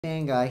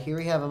Fan guy. Here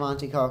we have a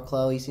Monte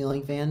Carlo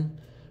ceiling fan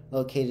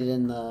located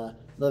in the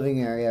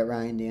living area at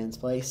Ryan Dan's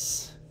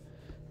place.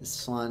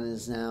 This one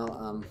is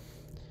now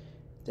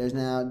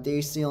there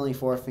used to be only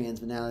 4 fans,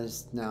 but now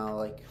there's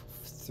like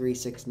 3,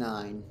 6,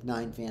 9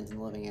 fans in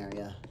the living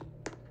area.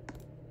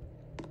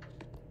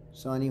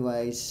 So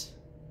anyways,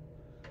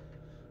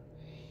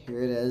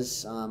 here it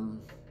is. And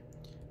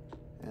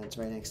it's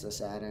right next to the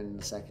Saturn in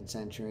the 2nd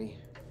Century.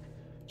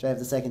 So I have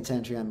the 2nd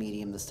Century on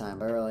medium this time,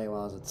 but earlier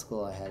while I was at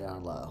school I had it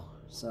on low.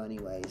 So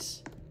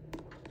anyways,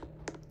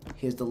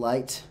 here's the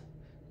light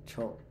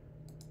control,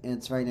 and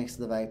it's right next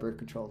to the Viper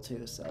control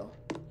too, so.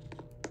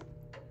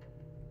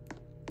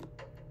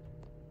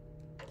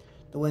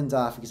 The wind's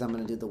off because I'm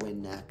going to do the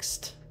wind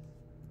next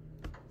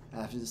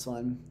after this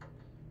one.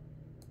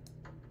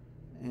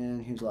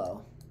 And here's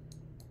low.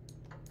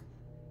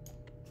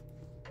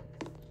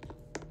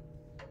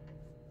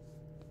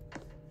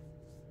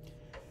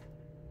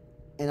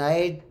 And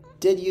I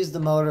did use the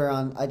motor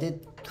on, I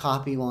did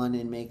copy one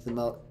and make the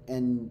motor,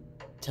 and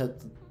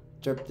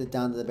dripped it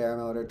down to the bare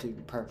motor to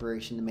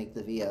preparation to make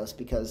the Vios,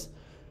 because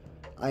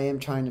I am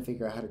trying to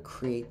figure out how to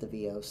create the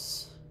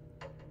Vios,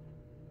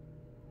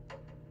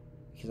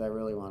 because I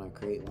really want to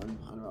create one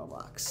on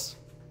Roblox.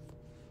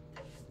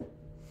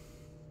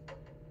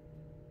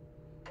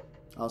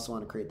 I also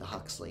want to create the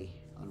Huxley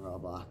on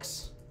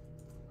Roblox.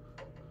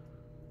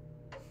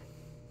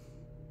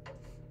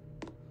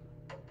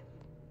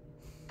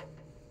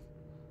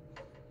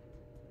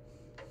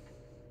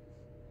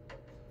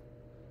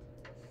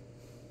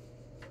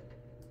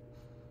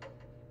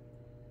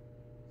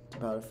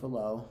 About it for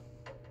low.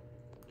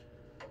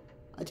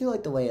 I do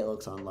like the way it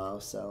looks on low,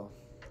 so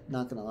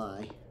not gonna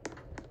lie.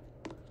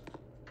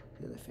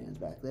 The other fan's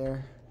back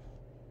there.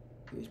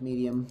 Here's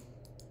medium.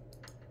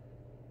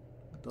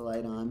 Put the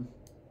light on.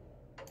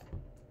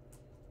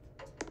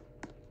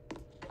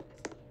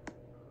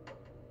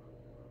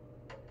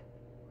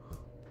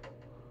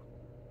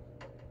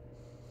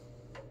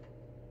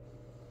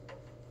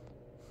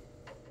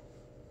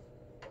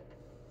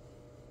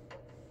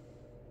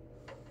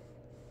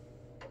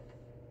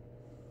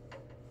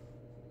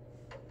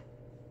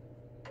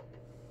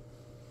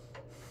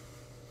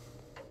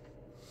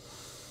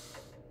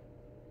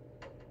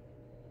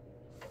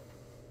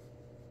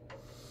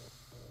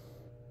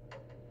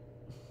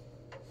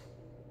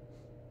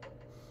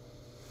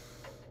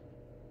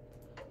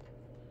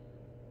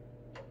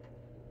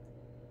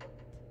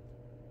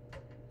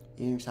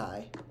 Here's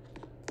high.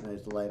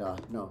 There's the light off.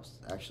 No,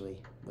 actually,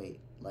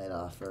 wait. Light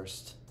off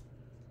first.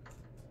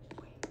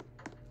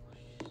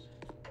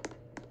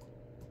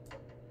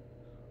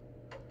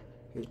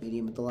 Here's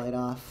medium with the light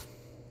off.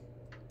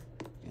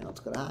 And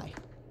let's go to high.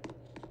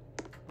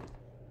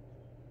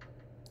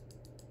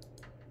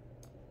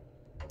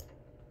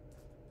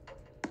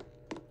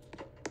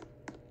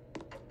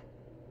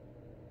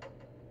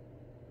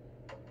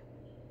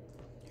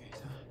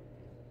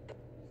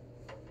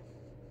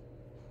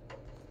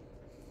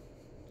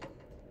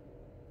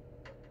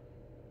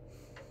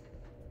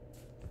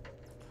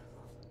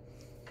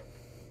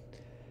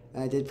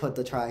 I did put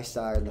the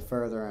TriStar in the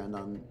further end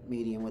on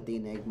medium with the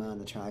Enigma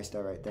and the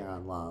TriStar right there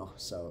on low,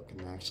 so it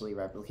can actually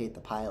replicate the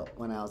pilot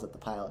when I was at the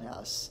pilot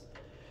house.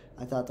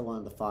 I thought the one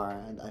on the far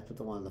end, I put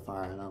the one on the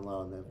far end on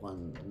low and the one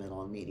in the middle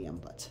on medium,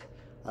 but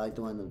I like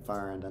the one in the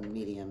far end on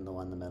medium, the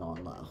one in the middle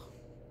on low.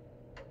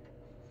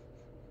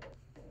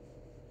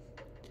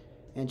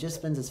 And it just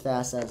spins as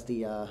fast as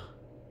the,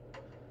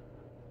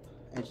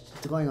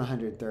 it's going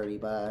 130,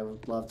 but I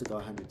would love to go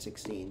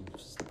 116,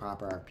 which is the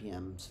proper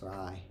RPMs for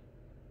high.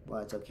 Well,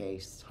 it's okay.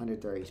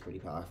 130 is pretty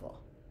powerful.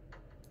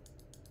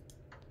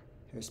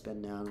 Here's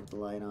spin down with the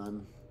light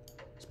on.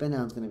 Spin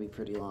down is going to be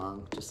pretty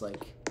long, just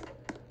like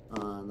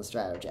on the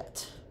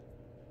Stratojet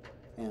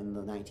and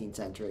the 19th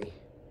Century.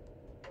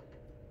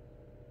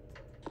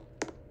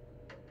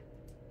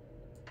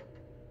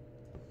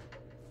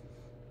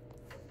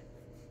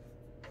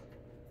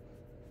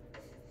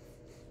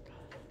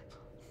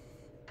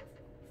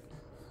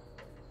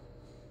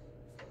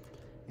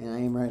 And I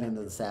am right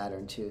under the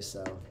Saturn too,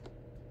 so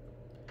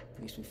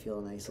makes me feel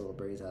a nice little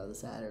breeze out of the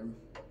Saturn.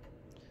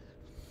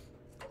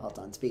 Alt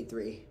on speed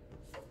 3.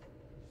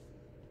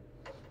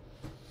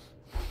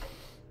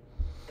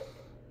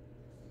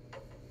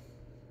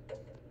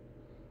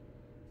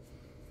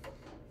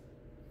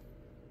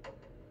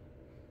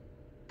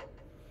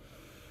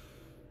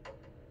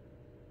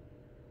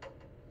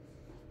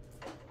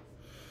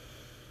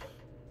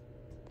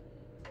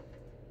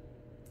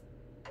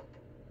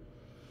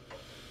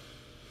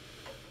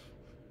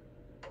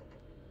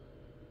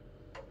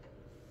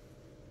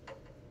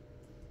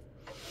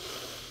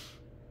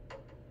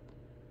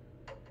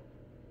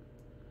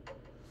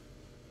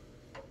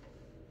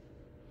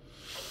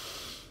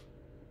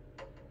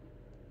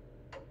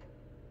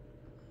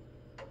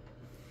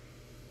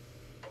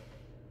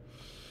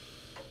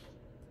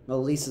 Well,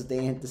 at least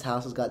this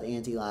house has got the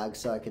anti-lag,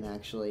 so I can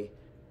actually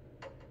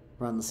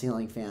run the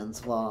ceiling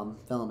fans while I'm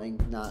filming,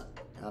 not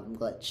have them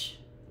glitch.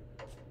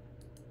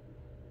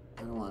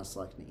 I don't want to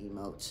select an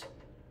emote.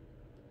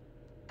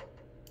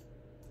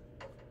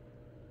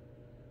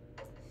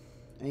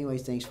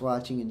 Anyways, thanks for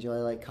watching. Enjoy,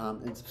 like,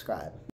 comment, and subscribe.